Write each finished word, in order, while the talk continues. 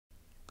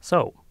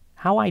So,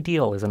 how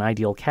ideal is an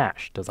ideal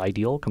cache? Does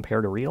ideal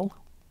compare to real?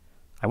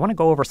 I want to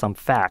go over some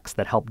facts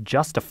that help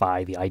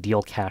justify the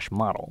ideal cache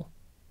model.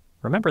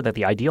 Remember that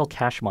the ideal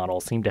cache model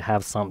seemed to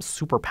have some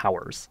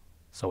superpowers.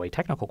 So a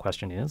technical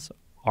question is,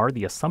 are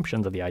the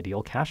assumptions of the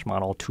ideal cache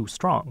model too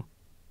strong?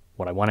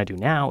 What I want to do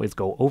now is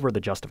go over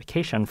the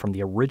justification from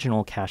the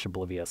original Cache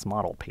Oblivious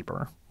model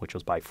paper, which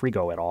was by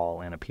Frigo et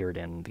al. And appeared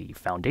in the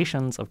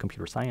Foundations of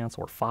Computer Science,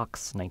 or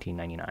FOX,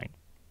 1999.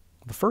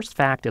 The first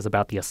fact is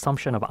about the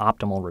assumption of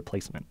optimal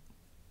replacement.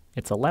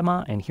 It's a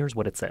lemma, and here's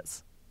what it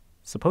says.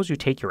 Suppose you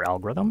take your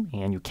algorithm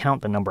and you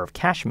count the number of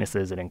cache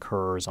misses it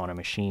incurs on a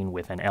machine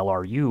with an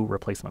LRU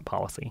replacement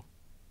policy.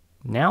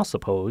 Now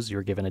suppose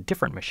you're given a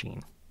different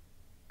machine.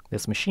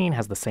 This machine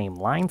has the same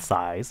line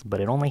size,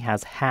 but it only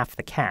has half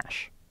the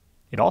cache.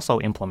 It also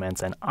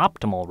implements an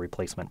optimal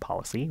replacement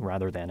policy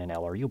rather than an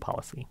LRU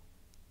policy.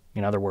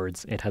 In other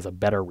words, it has a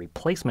better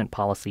replacement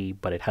policy,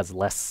 but it has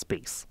less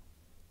space.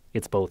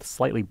 It's both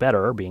slightly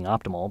better, being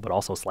optimal, but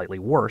also slightly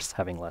worse,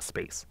 having less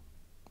space.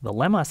 The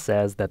lemma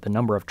says that the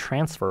number of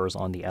transfers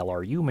on the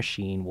LRU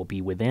machine will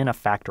be within a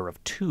factor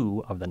of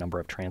 2 of the number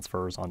of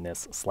transfers on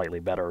this slightly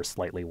better,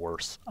 slightly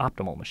worse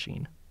optimal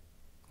machine.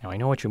 Now I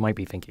know what you might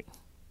be thinking.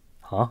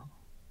 Huh?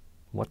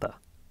 What the?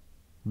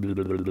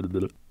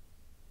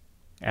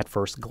 At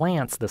first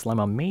glance, this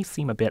lemma may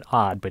seem a bit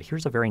odd, but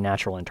here's a very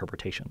natural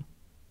interpretation.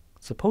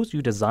 Suppose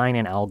you design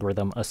an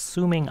algorithm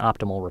assuming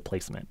optimal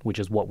replacement, which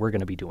is what we're going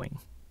to be doing.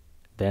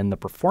 Then the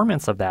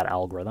performance of that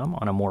algorithm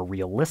on a more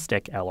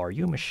realistic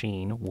LRU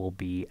machine will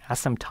be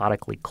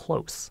asymptotically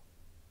close.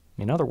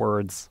 In other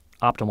words,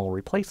 optimal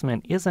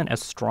replacement isn't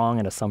as strong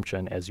an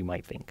assumption as you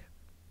might think.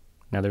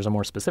 Now there's a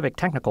more specific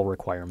technical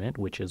requirement,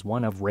 which is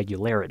one of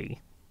regularity.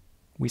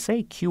 We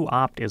say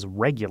QOpt is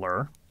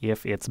regular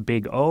if it's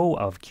big O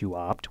of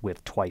QOpt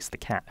with twice the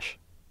cache.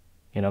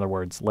 In other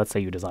words, let's say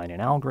you design an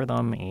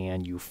algorithm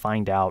and you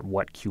find out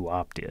what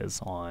QOpt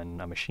is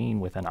on a machine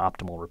with an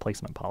optimal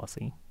replacement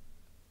policy.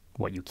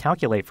 What you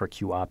calculate for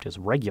QOpt is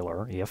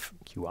regular if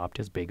QOpt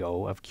is big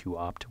O of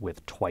QOpt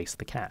with twice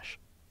the cache.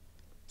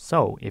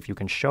 So if you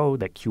can show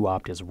that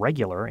QOpt is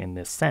regular in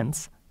this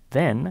sense,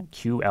 then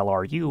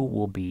QLRU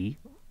will be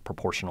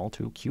proportional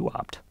to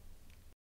QOpt.